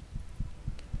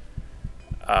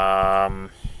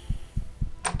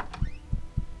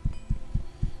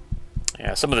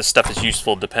 Yeah, some of this stuff is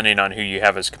useful depending on who you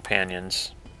have as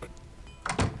companions.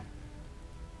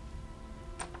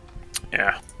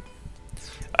 Yeah.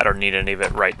 I don't need any of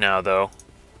it right now, though.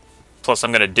 Plus,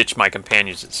 I'm going to ditch my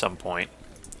companions at some point.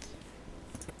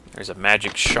 There's a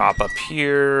magic shop up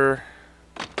here.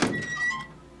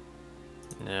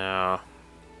 No.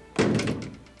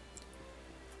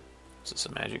 Is this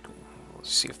a magic?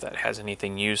 Let's see if that has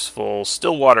anything useful.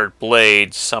 Stillwater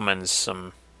Blade summons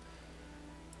some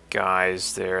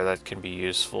guys there that can be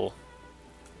useful.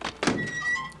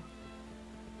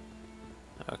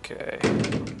 Okay.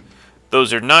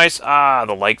 Those are nice. Ah,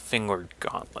 the light-fingered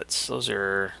gauntlets. Those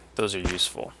are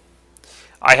useful.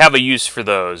 I have a use for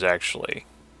those, actually.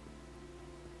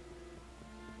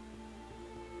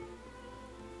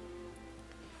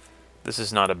 This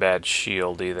is not a bad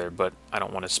shield either, but I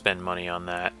don't want to spend money on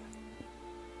that.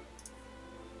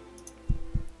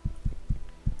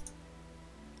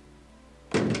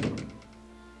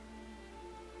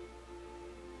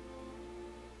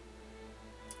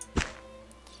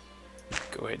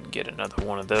 Go ahead and get another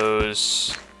one of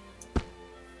those.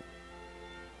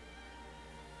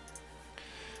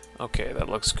 Okay, that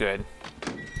looks good.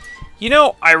 You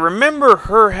know, I remember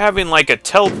her having like a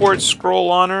teleport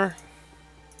scroll on her.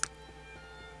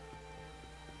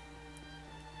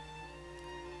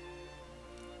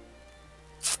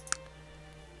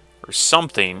 Or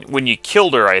something. When you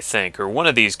killed her, I think. Or one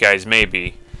of these guys,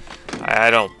 maybe.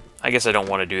 I guess I don't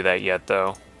want to do that yet,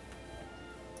 though.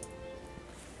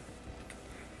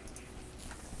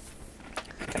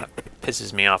 Kind of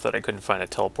pisses me off that I couldn't find a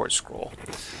teleport scroll.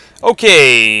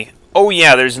 Okay. Oh,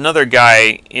 yeah, there's another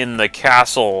guy in the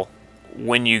castle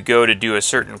when you go to do a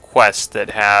certain quest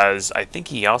that has... I think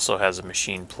he also has a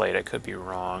machine plate. I could be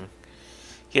wrong.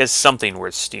 He has something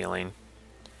worth stealing.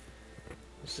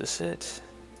 Is this it?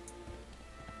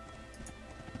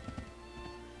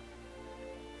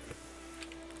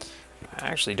 I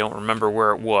actually don't remember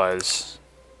where it was.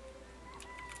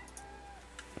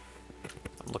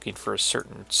 I'm looking for a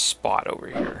certain spot over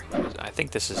here. I think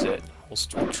this is it.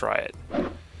 We'll try it.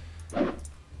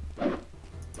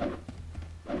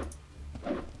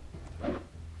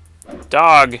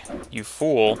 Dog, you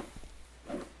fool.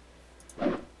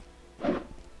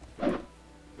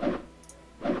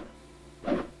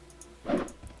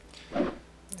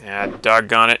 Yeah,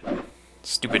 doggone it.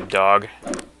 Stupid dog.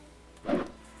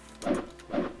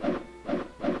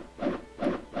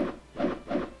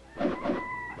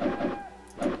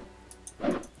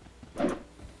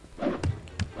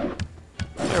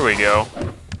 There we go.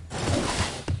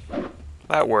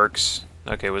 That works.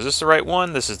 Okay, was this the right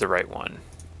one? This is the right one.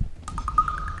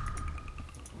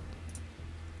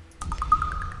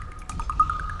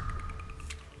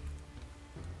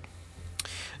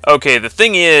 Okay, the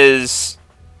thing is,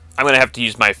 I'm going to have to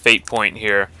use my fate point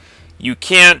here. You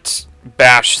can't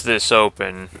bash this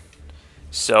open.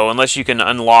 So unless you can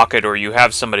unlock it or you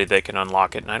have somebody that can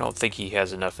unlock it, and I don't think he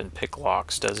has enough in pick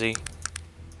locks, does he?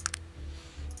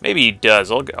 Maybe he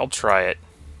does. I'll try it.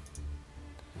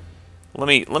 Let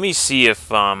me see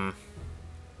if let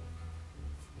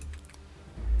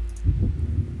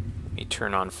me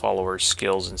turn on follower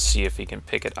skills and see if he can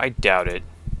pick it. I doubt it.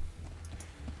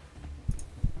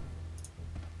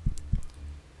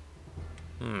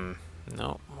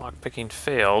 No, lockpicking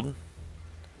failed.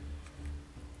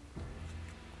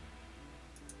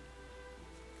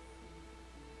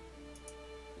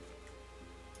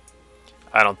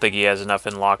 I don't think he has enough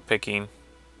in lockpicking.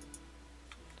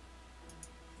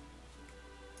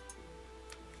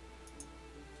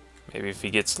 Maybe if he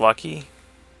gets lucky.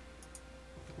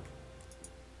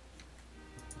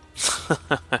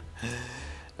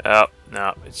 Oh,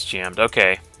 no, it's jammed.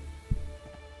 Okay.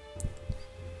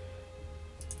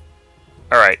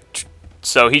 Alright,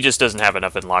 so he just doesn't have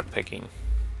enough in lockpicking.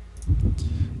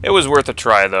 It was worth a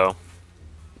try, though.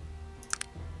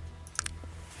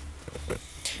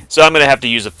 So I'm going to have to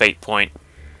use a fate point.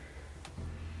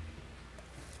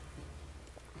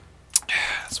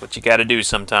 That's what you got to do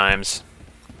sometimes.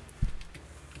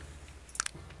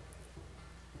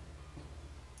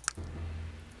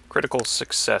 Critical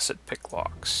success at pick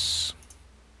locks.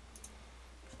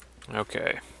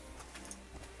 Okay.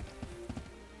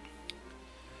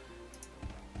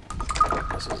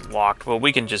 This is locked. Well,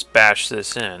 we can just bash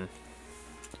this in.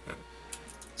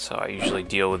 That's how I usually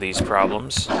deal with these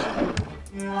problems.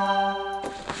 No,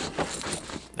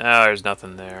 there's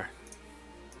nothing there.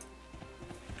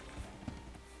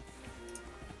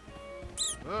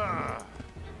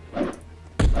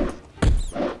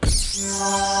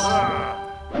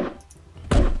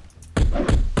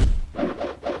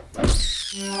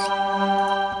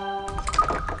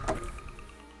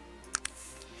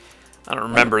 I don't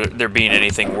remember there being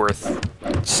anything worth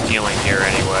stealing here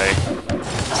anyway.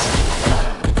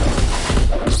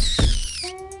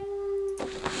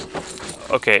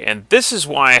 Okay, and this is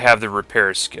why I have the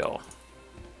repair skill.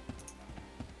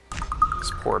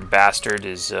 This poor bastard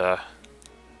is, got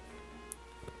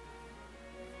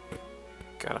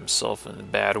himself in a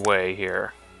bad way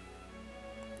here.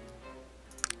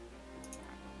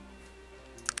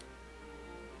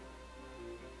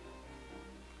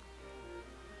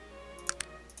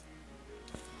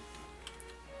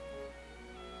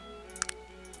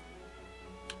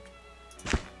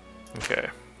 Okay.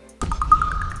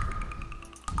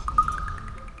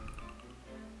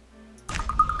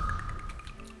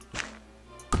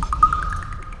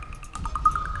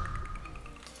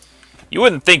 You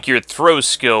wouldn't think your throw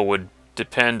skill would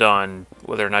depend on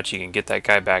whether or not you can get that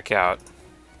guy back out.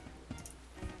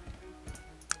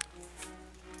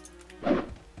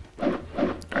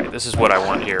 Alright, this is what I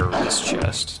want here with this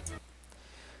chest.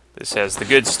 This has the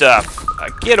good stuff.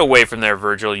 Get away from there,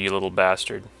 Virgil, you little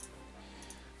bastard.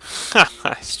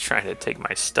 He's trying to take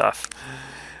my stuff.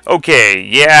 Okay,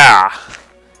 yeah.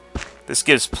 This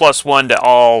gives +1 to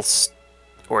all...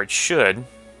 or it should.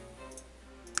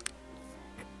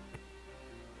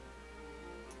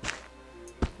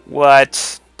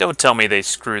 What? Don't tell me they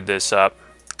screwed this up.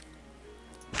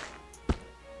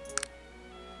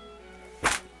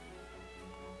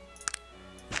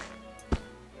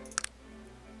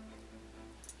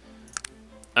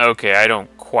 Okay, I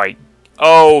don't quite...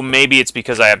 Oh, maybe it's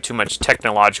because I have too much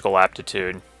technological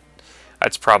aptitude.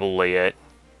 That's probably it.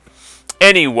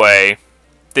 Anyway,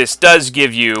 this does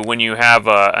give you, when you have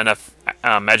enough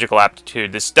magical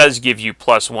aptitude, this does give you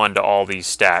 +1 to all these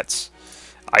stats.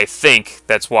 I think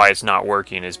that's why it's not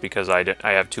working, is because I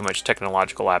have too much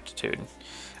technological aptitude.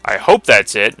 I hope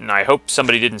that's it, and I hope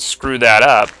somebody didn't screw that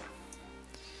up,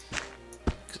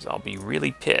 because I'll be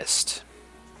really pissed.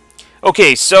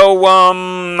 Okay, so,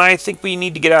 I think we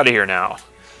need to get out of here now.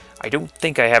 I don't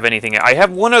think I have anything. I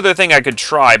have one other thing I could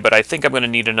try, but I think I'm going to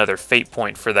need another fate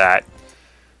point for that.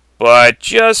 But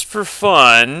just for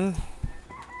fun,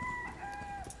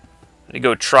 let me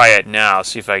go try it now,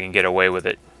 see if I can get away with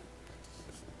it.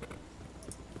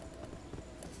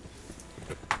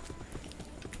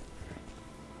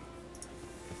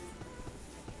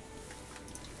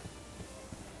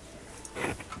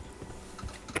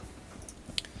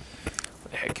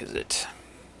 What the heck is it?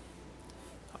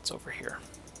 What's over here?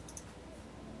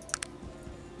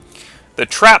 The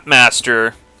Trap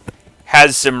Master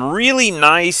has some really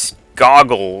nice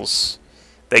goggles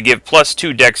that give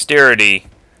 +2 dexterity.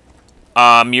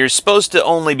 You're supposed to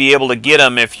only be able to get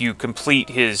them if you complete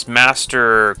his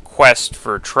master quest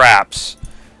for traps.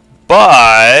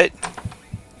 But...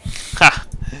 ha!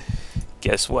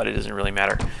 Guess what? It doesn't really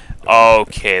matter.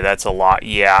 Okay, that's a lot.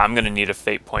 Yeah, I'm going to need a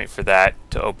fate point for that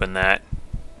to open that.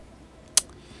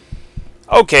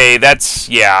 Okay, that's...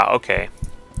 yeah, okay.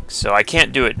 So I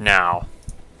can't do it now.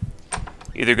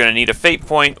 Either going to need a fate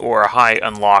point or a high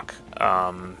unlock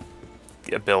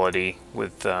ability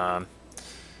with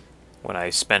when I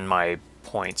spend my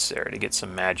points there to get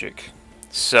some magic.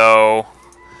 So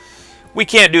we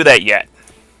can't do that yet.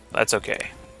 That's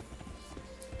okay.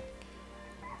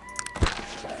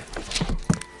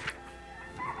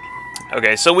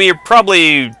 Okay, so we're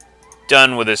probably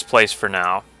done with this place for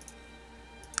now.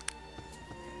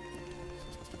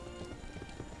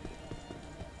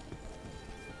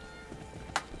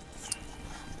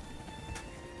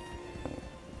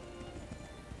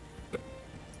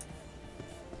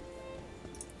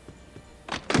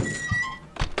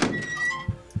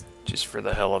 Just for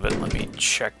the hell of it, let me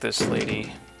check this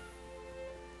lady.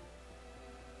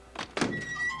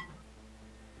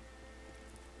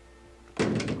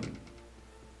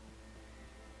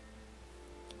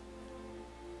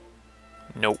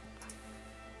 Nope.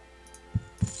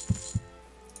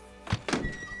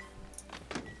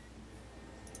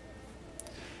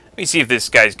 Let me see if this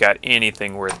guy's got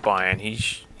anything worth buying.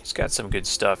 He's got some good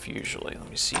stuff usually. Let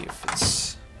me see if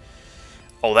it's...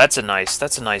 oh, that's a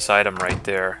nice item right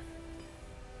there.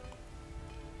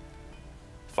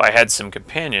 If I had some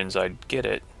companions, I'd get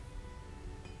it.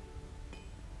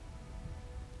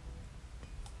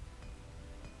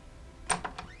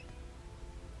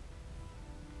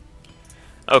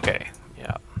 Okay,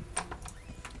 yeah.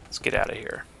 Let's get out of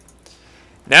here.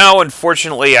 Now,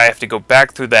 unfortunately, I have to go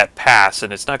back through that pass,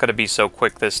 and it's not going to be so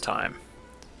quick this time.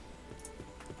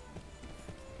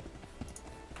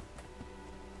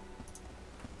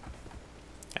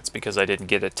 That's because I didn't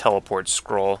get a teleport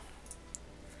scroll.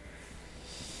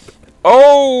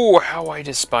 Oh, how I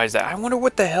despise that. I wonder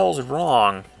what the hell's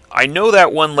wrong. I know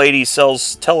that one lady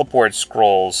sells teleport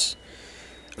scrolls,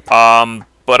 but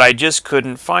I just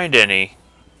couldn't find any.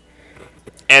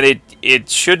 And it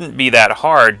shouldn't be that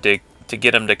hard to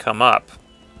get them to come up.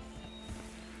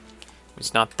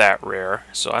 It's not that rare,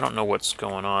 so I don't know what's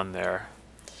going on there.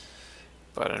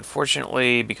 But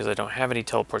unfortunately, because I don't have any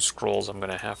teleport scrolls, I'm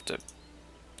going to have to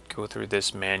go through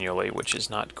this manually, which is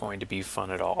not going to be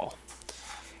fun at all.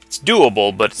 It's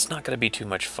doable, but it's not going to be too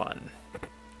much fun.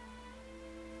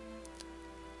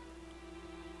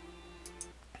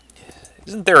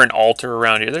 Isn't there an altar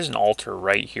around here? There's an altar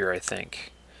right here, I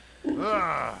think.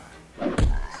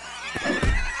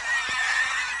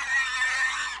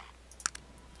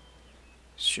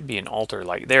 should be an altar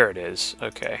like... There it is.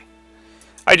 Okay.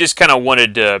 I just kind of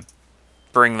wanted to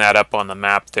bring that up on the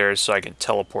map there so I can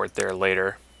teleport there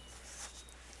later.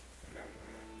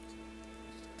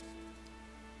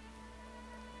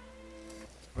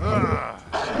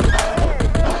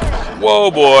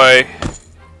 Whoa, boy!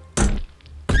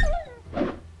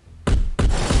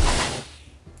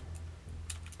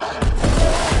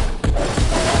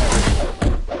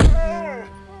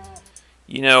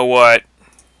 You know what?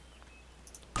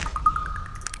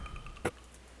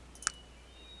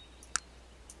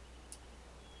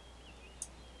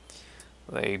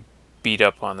 They beat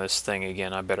up on this thing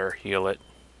again. I better heal it.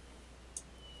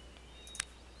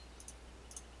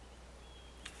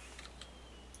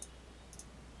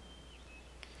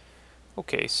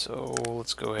 Okay, so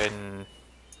let's go ahead and...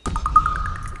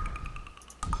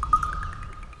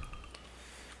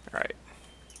 Alright.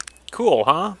 Cool,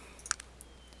 huh?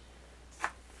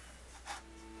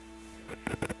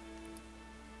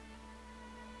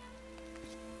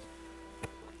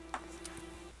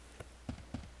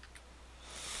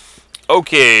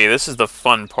 Okay, this is the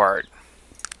fun part.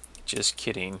 Just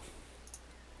kidding.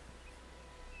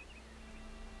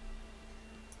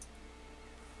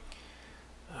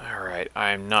 Alright,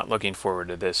 I'm not looking forward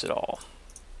to this at all.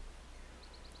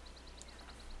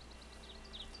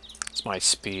 It's my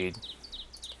speed.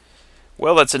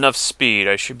 Well, that's enough speed.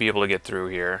 I should be able to get through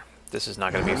here. This is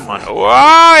not going to be fun.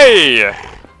 Why?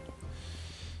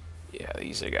 Yeah,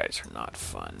 these guys are not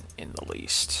fun in the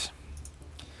least.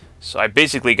 So I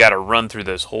basically got to run through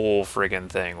this whole friggin'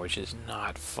 thing, which is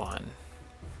not fun.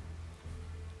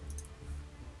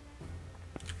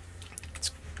 Let's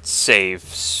save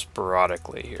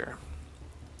sporadically here.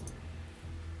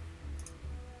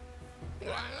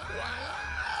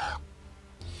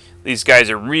 These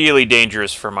guys are really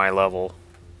dangerous for my level.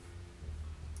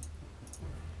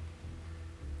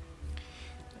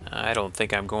 I don't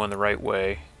think I'm going the right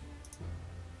way.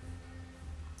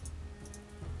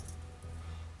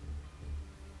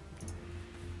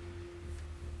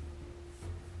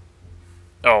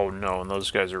 Oh no, and those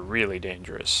guys are really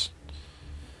dangerous.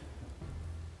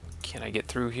 Can I get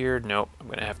through here? Nope, I'm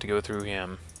gonna have to go through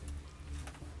him.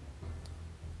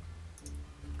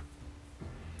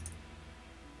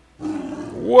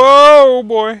 Whoa,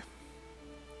 boy!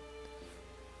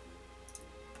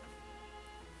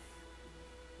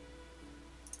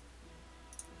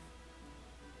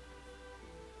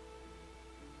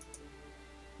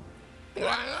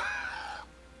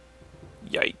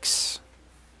 Yikes.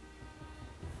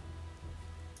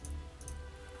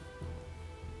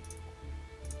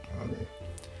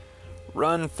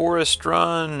 Run, Forrest,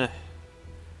 run! I'm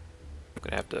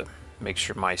gonna have to make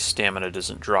sure my stamina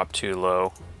doesn't drop too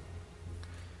low.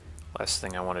 Last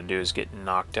thing I want to do is get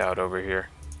knocked out over here.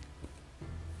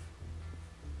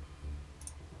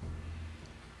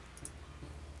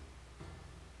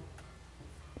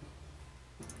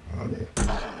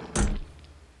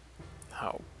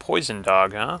 Oh, poison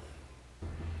dog, huh?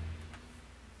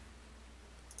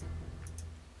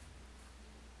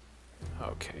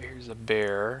 Okay, here's a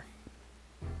bear.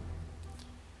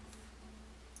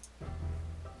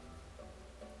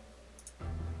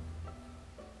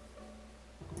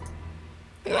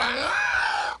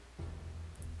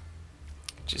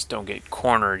 Just don't get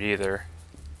cornered either.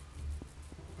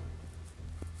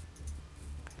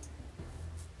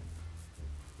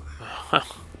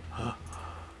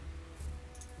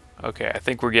 Okay, I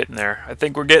think we're getting there. I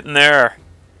think we're getting there.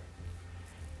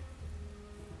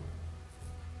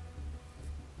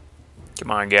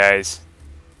 Come on, guys.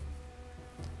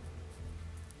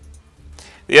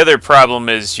 The other problem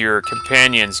is your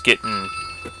companions getting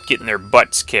their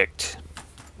butts kicked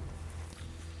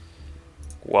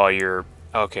while you're...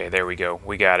 Okay, there we go.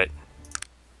 We got it.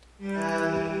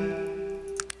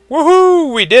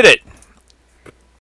 Woohoo! We did it!